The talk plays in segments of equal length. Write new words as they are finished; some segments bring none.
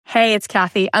Hey, it's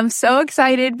Kathy. I'm so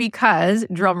excited because,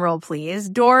 drumroll please,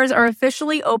 doors are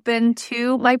officially open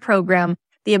to my program,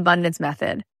 The Abundance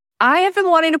Method. I have been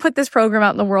wanting to put this program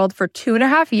out in the world for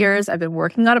 2.5 years. I've been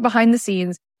working on it behind the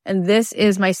scenes, and this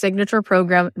is my signature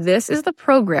program. This is the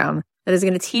program that is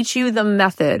going to teach you the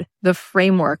method, the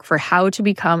framework for how to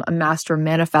become a master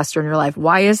manifestor in your life.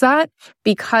 Why is that?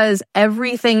 Because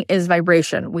everything is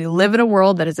vibration. We live in a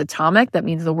world that is atomic. That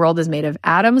means the world is made of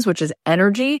atoms, which is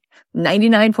energy.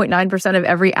 99.9% of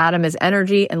every atom is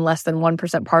energy and less than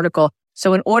 1% particle.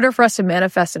 So in order for us to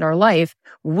manifest in our life,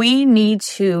 we need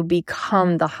to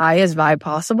become the highest vibe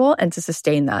possible and to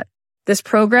sustain that. This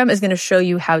program is going to show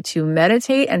you how to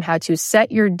meditate and how to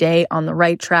set your day on the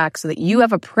right track so that you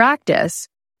have a practice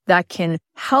that can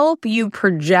help you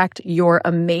project your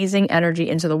amazing energy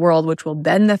into the world, which will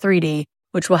bend the 3D,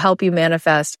 which will help you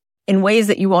manifest in ways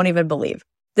that you won't even believe.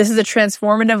 This is a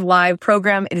transformative live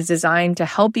program. It is designed to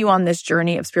help you on this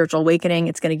journey of spiritual awakening.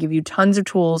 It's going to give you tons of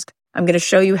tools. I'm going to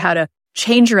show you how to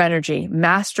change your energy,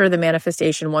 master the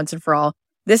manifestation once and for all.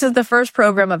 This is the first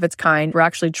program of its kind. We're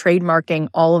actually trademarking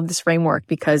all of this framework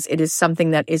because it is something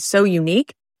that is so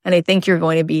unique, and I think you're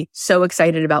going to be so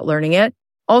excited about learning it.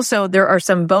 Also, there are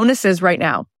some bonuses right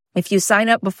now. If you sign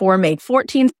up before May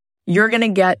 14th, you're going to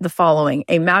get the following: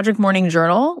 a magic morning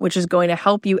journal, which is going to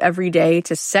help you every day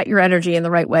to set your energy in the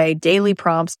right way, daily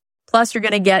prompts. Plus, you're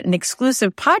going to get an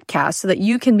exclusive podcast so that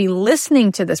you can be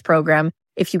listening to this program.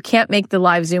 If you can't make the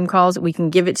live Zoom calls, we can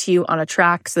give it to you on a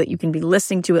track so that you can be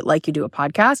listening to it like you do a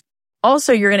podcast.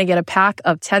 Also, you're going to get a pack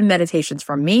of 10 meditations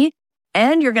from me,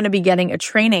 and you're going to be getting a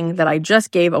training that I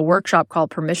just gave, a workshop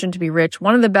called Permission to Be Rich,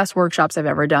 one of the best workshops I've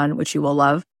ever done, which you will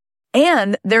love.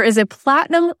 And there is a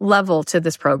platinum level to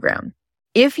this program.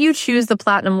 If you choose the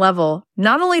platinum level,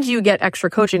 not only do you get extra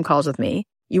coaching calls with me,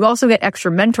 you also get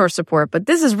extra mentor support, but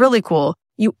this is really cool.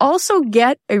 You also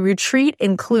get a retreat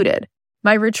included.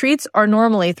 My retreats are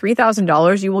normally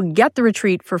 $3,000. You will get the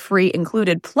retreat for free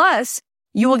included. Plus,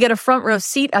 you will get a front row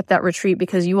seat at that retreat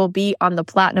because you will be on the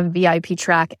platinum VIP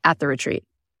track at the retreat.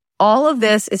 All of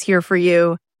this is here for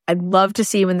you. I'd love to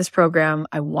see you in this program.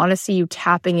 I want to see you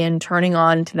tapping in, turning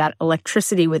on to that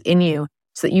electricity within you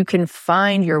so that you can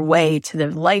find your way to the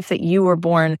life that you were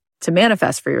born to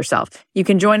manifest for yourself. You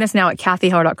can join us now at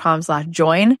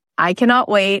kathyheller.com/join. I cannot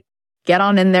wait. Get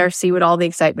on in there, see what all the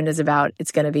excitement is about.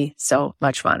 It's going to be so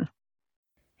much fun.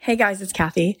 Hey guys, it's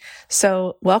Kathy.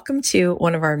 So welcome to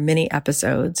one of our mini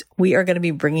episodes. We are going to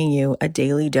be bringing you a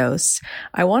daily dose.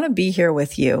 I want to be here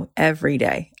with you every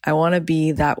day. I want to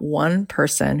be that one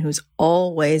person who's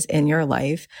always in your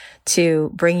life to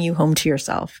bring you home to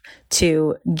yourself,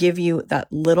 to give you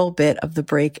that little bit of the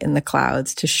break in the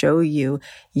clouds, to show you,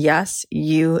 yes,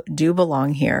 you do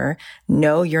belong here.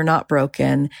 No, you're not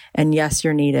broken. And yes,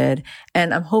 you're needed.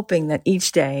 And I'm hoping that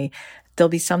each day there'll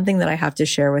be something that I have to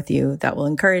share with you that will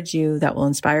encourage you, that will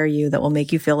inspire you, that will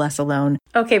make you feel less alone.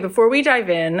 Okay, before we dive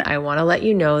in, I want to let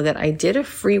you know that I did a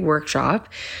free workshop.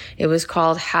 It was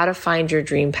called How to Find Your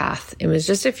Dream Path. It was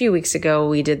just a few weeks ago.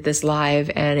 We did this live,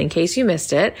 and in case you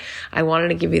missed it, I wanted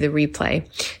to give you the replay.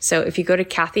 So if you go to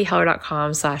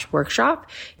kathyheller.com/workshop,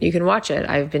 you can watch it.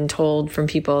 I've been told from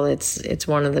people it's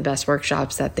one of the best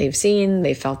workshops that they've seen.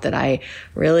 They felt that I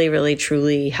really, really,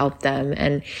 truly helped them.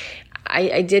 And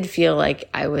I did feel like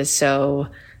I was so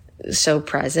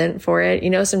present for it. You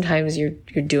know, sometimes you're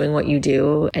doing what you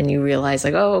do and you realize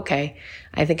like, oh, okay,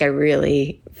 I think I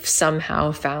really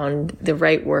somehow found the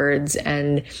right words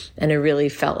and it really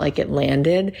felt like it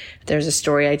landed. There's a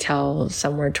story I tell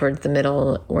somewhere towards the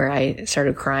middle where I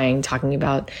started crying talking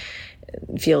about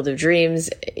Field of Dreams.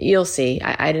 You'll see.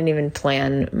 I didn't even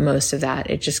plan most of that.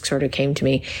 It just sort of came to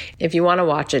me. If you want to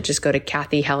watch it, just go to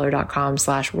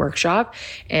kathyheller.com/workshop.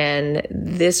 And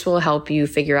this will help you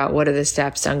figure out what are the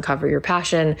steps to uncover your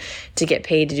passion, to get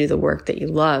paid to do the work that you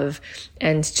love,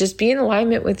 and just be in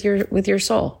alignment with your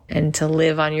soul and to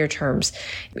live on your terms.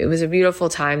 It was a beautiful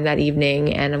time that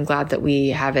evening, and I'm glad that we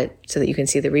have it so that you can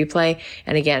see the replay.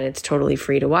 And again, it's totally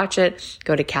free to watch it.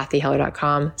 Go to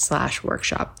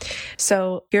kathyheller.com/workshop.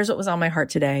 So here's what was on my heart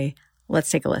today.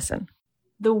 Let's take a listen.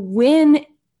 The win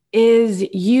is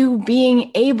you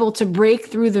being able to break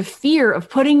through the fear of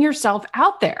putting yourself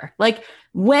out there. Like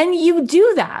when you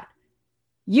do that,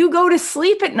 you go to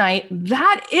sleep at night.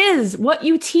 That is what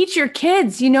you teach your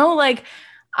kids. You know, like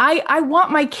I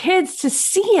want my kids to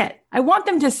see it. I want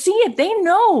them to see it. They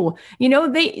know, you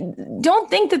know, they don't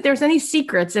think that there's any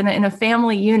secrets in a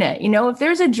family unit. You know, if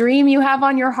there's a dream you have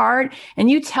on your heart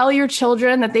and you tell your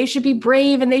children that they should be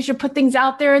brave and they should put things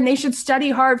out there and they should study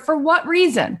hard, for what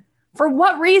reason? For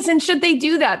what reason should they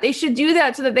do that? They should do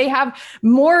that so that they have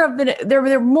more of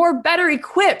they're more better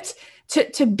equipped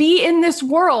to be in this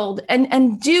world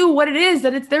and do what it is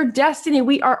that it's their destiny.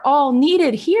 We are all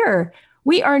needed here.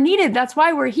 We are needed. That's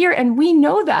why we're here. And we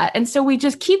know that. And so we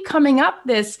just keep coming up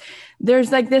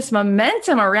there's like this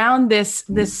momentum around this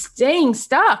staying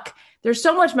stuck. There's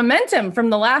so much momentum from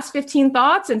the last 15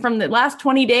 thoughts and from the last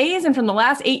 20 days and from the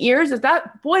last 8 years. Does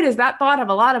that thought have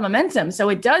a lot of momentum? So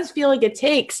it does feel like it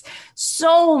takes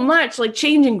so much like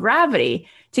changing gravity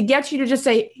to get you to just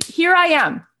say, here I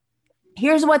am.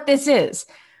 Here's what this is.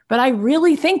 But I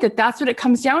really think that that's what it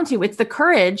comes down to. It's the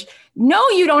courage. No,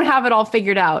 you don't have it all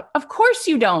figured out. Of course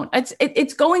you don't.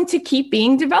 It's going to keep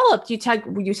being developed. You take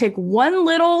one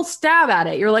little stab at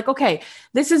it. You're like, okay,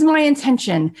 this is my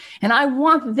intention. And I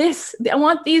want these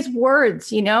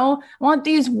words, I want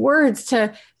these words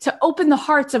to open the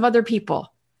hearts of other people.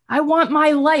 I want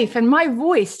my life and my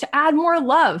voice to add more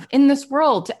love in this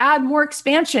world, to add more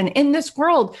expansion in this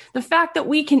world. The fact that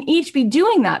we can each be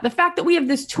doing that, the fact that we have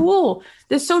this tool,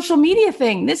 this social media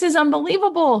thing, this is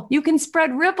unbelievable. You can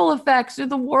spread ripple effects through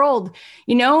the world.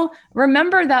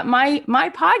 Remember that my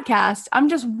podcast, I'm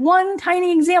just one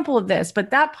tiny example of this,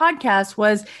 but that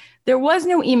podcast there was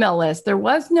no email list. There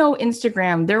was no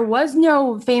Instagram. There was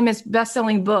no famous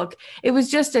best-selling book. It was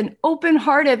just an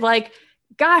open-hearted,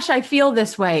 gosh, I feel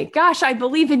this way. Gosh, I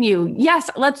believe in you. Yes,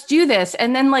 let's do this.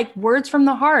 And then words from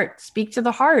the heart, speak to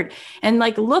the heart and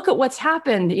look at what's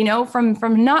happened,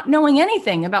 from not knowing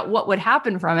anything about what would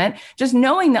happen from it, just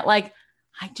knowing that I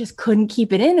just couldn't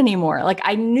keep it in anymore.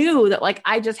 I knew that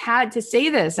I just had to say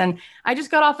this. And I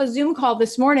just got off a Zoom call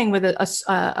this morning with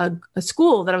a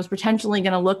school that I was potentially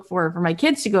going to look for my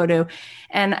kids to go to.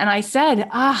 And I said,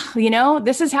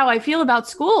 this is how I feel about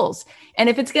schools. And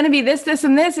if it's going to be this, this,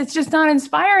 and this, it's just not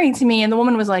inspiring to me. And the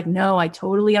woman was like, no, I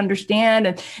totally understand.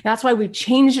 And that's why we've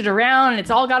changed it around and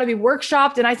it's all got to be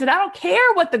workshopped. And I said, I don't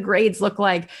care what the grades look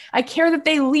like. I care that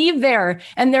they leave there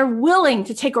and they're willing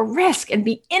to take a risk and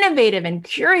be innovative and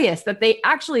curious, that they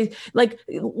actually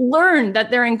learn,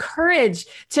 that they're encouraged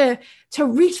to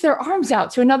reach their arms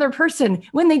out to another person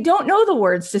when they don't know the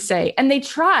words to say, and they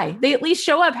try, they at least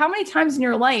show up. How many times in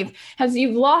your life have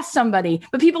you lost somebody,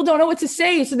 but people don't know what to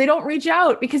say, so they don't reach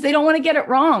out because they don't want to get it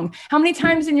wrong? How many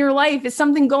times in your life is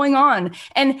something going on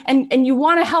and you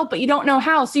want to help, but you don't know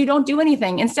how, so you don't do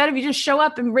anything? Instead of you just show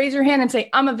up and raise your hand and say,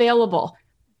 I'm available.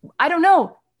 I don't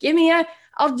know.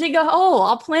 I'll dig a hole.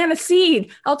 I'll plant a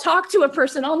seed. I'll talk to a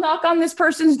person. I'll knock on this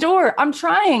person's door. I'm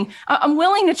trying. I'm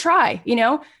willing to try,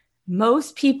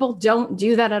 Most people don't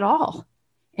do that at all.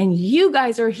 And you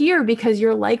guys are here because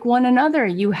you're like one another.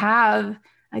 You have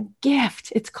a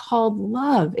gift. It's called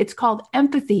love. It's called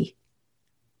empathy.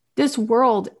 This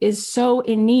world is so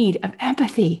in need of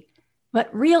empathy,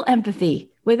 but real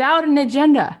empathy without an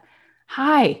agenda.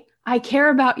 Hi, I care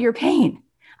about your pain.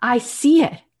 I see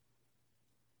it.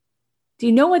 Do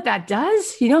you know what that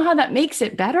does? You know how that makes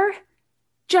it better?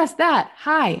 Just that.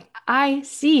 Hi, I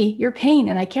see your pain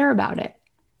and I care about it.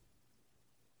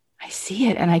 I see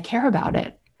it and I care about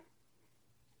it.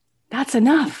 That's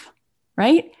enough,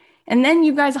 right? And then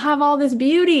you guys have all this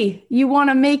beauty. You want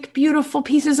to make beautiful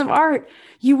pieces of art.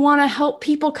 You want to help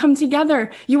people come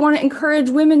together. You want to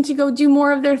encourage women to go do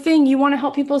more of their thing. You want to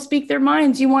help people speak their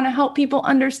minds. You want to help people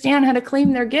understand how to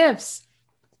claim their gifts.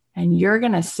 And you're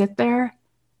going to sit there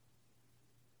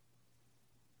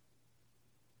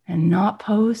and not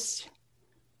post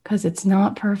because it's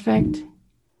not perfect?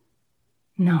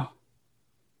 No.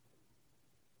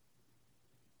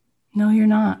 No, you're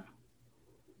not.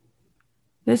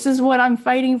 This is what I'm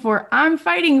fighting for. I'm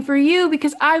fighting for you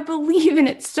because I believe in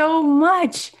it so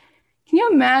much. Can you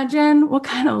imagine what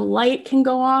kind of light can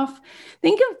go off?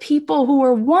 Think of people who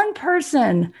are one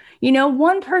person,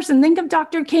 one person. Think of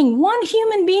Dr. King, one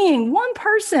human being, one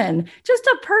person, just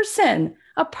a person,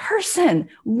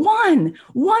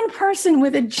 one person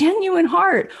with a genuine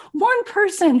heart, one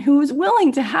person who is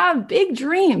willing to have big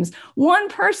dreams, one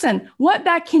person, what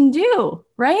that can do,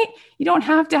 right? You don't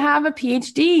have to have a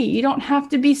PhD. You don't have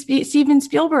to be Steven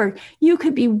Spielberg. You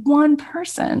could be one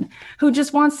person who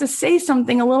just wants to say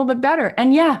something a little bit better.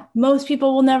 And yeah, most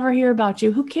people will never hear about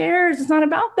you. Who cares? It's not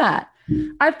about that.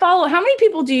 How many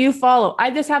people do you follow?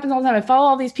 This happens all the time. I follow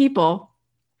all these people.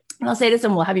 And I'll say to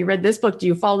them, well, have you read this book? Do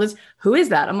you follow this? Who is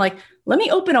that? I'm like, let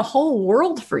me open a whole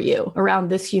world for you around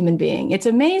this human being. It's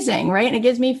amazing, right? And it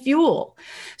gives me fuel.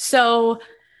 So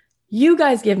you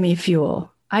guys give me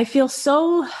fuel. I feel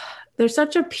there's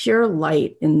such a pure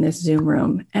light in this Zoom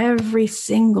room every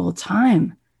single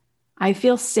time. I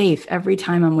feel safe every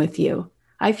time I'm with you.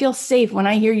 I feel safe when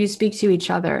I hear you speak to each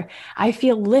other. I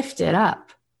feel lifted up.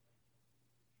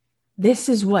 This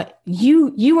is what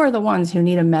you are the ones who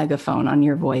need a megaphone on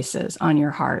your voices, on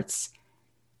your hearts.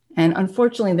 And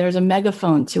unfortunately, there's a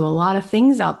megaphone to a lot of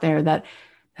things out there that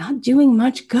not doing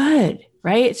much good,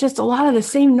 right? It's just a lot of the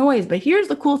same noise. But here's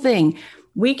the cool thing.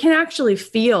 We can actually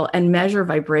feel and measure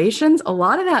vibrations. A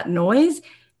lot of that noise,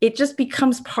 it just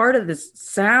becomes part of this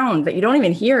sound that you don't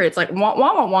even hear. It's like wah,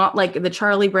 wah, wah, wah, like the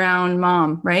Charlie Brown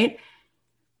mom, right?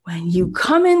 When you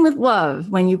come in with love,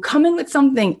 when you come in with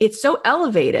something, it's so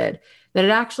elevated that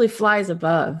it actually flies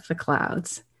above the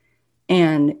clouds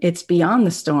and it's beyond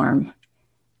the storm.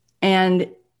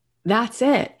 And that's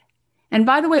it. And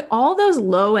by the way, all those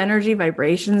low energy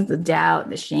vibrations, the doubt,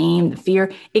 the shame, the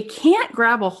fear, it can't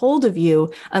grab a hold of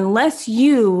you unless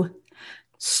you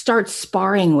start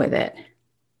sparring with it.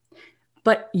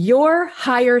 But your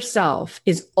higher self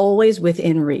is always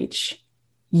within reach.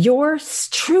 Your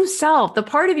true self, the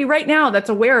part of you right now that's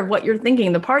aware of what you're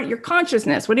thinking, the part, your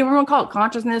consciousness, whatever you want to call it,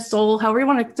 consciousness, soul, however you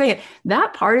want to say it,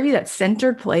 that part of you, that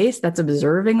centered place that's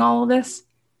observing all of this,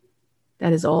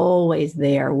 that is always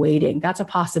there waiting. That's a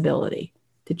possibility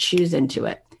to choose into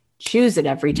it. Choose it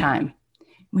every time.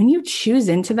 When you choose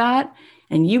into that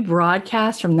and you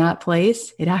broadcast from that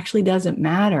place, it actually doesn't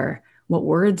matter what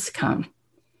words come.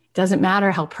 It doesn't matter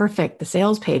how perfect the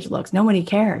sales page looks. Nobody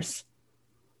cares.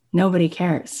 Nobody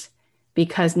cares,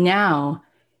 because now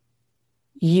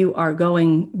you are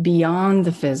going beyond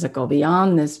the physical,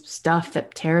 beyond this stuff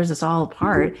that tears us all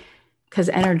apart. Because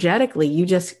energetically,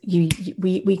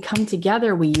 we come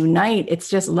together, we unite. It's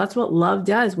just, that's what love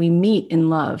does. We meet in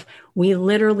love. We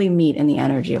literally meet in the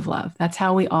energy of love. That's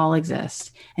how we all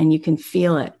exist. And you can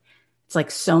feel it. It's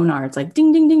like sonar. It's like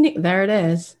ding, ding, ding, ding. There it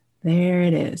is. There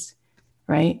it is.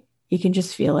 Right? You can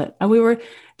just feel it. And we were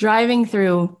driving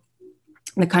through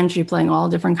the country playing all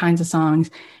different kinds of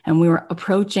songs, and we were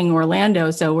approaching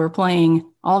Orlando. So we're playing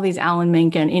all these Alan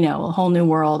Menken, A Whole New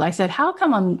World. I said, how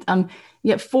come I'm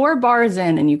you get 4 bars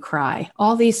in and you cry?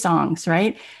 All these songs,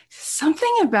 right?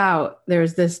 Something about,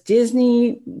 there's this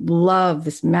Disney love,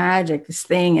 this magic, this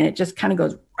thing, and it just kind of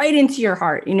goes right into your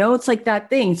heart. It's like that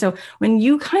thing. So when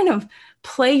you kind of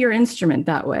play your instrument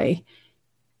that way,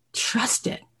 trust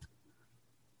it.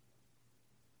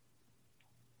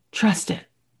 Trust it.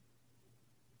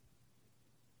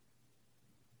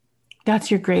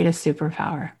 That's your greatest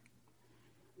superpower.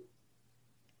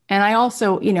 And I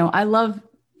also, I love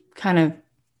kind of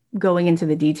going into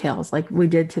the details like we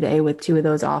did today with 2 of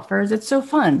those offers. It's so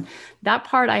fun. That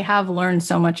part I have learned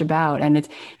so much about, and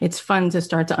it's fun to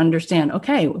start to understand,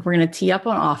 okay, if we're going to tee up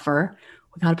an offer,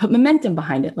 we got to put momentum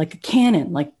behind it, like a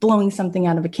cannon, like blowing something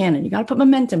out of a cannon. You got to put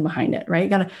momentum behind it, right? You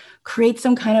got to create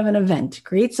some kind of an event,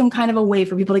 create some kind of a way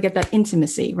for people to get that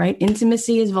intimacy, right?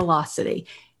 Intimacy is velocity.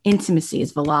 Intimacy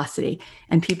is velocity,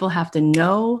 and people have to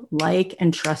know, like,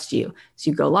 and trust you.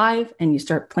 So you go live and you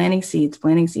start planting seeds,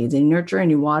 and you nurture and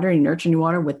you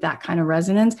water with that kind of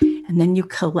resonance. And then you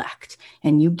collect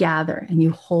and you gather and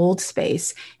you hold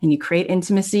space and you create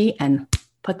intimacy and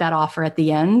put that offer at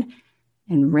the end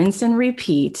and rinse and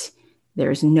repeat.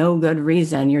 There's no good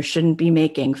reason you shouldn't be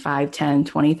making $5,000,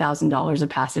 $10,000, $20,000 of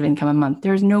passive income a month.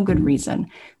 There's no good reason.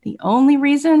 The only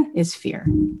reason is fear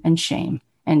and shame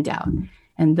and doubt.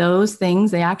 And those things,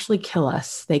 they actually kill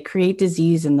us. They create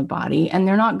disease in the body, and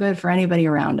they're not good for anybody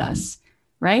around us,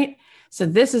 right? So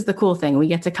this is the cool thing. We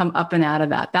get to come up and out of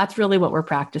that. That's really what we're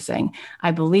practicing. I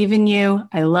believe in you.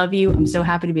 I love you. I'm so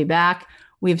happy to be back.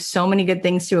 We have so many good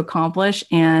things to accomplish,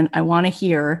 and I want to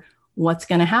hear what's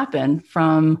going to happen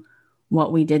from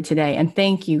what we did today. And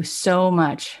thank you so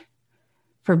much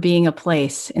for being a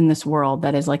place in this world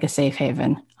that is like a safe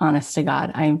haven. Honest to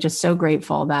God, I am just so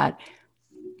grateful that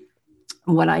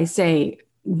what I say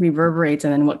reverberates,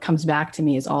 and then what comes back to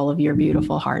me is all of your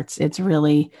beautiful hearts. It's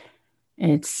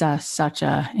such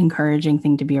a encouraging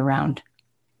thing to be around.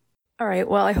 All right.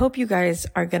 Well, I hope you guys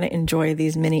are going to enjoy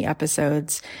these mini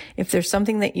episodes. If there's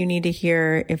something that you need to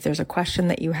hear, if there's a question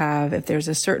that you have, if there's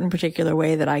a certain particular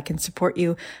way that I can support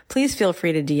you, please feel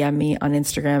free to DM me on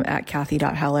Instagram at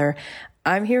Kathy.Heller.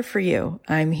 I'm here for you.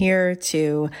 I'm here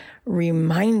to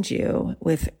remind you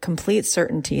with complete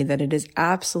certainty that it is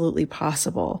absolutely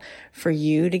possible for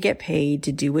you to get paid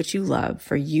to do what you love,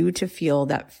 for you to feel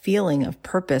that feeling of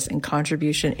purpose and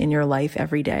contribution in your life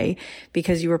every day,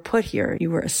 because you were put here.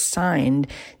 You were assigned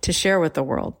to share with the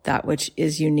world that which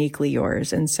is uniquely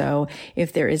yours. And so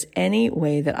if there is any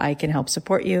way that I can help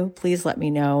support you, please let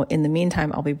me know. In the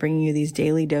meantime, I'll be bringing you these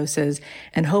daily doses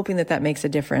and hoping that that makes a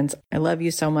difference. I love you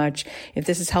so much. If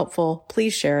this is helpful,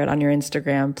 please share it on your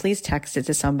Instagram. Please text it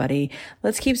to somebody.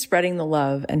 Let's keep spreading the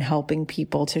love and helping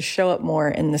people to show up more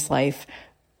in this life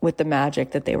with the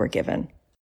magic that they were given.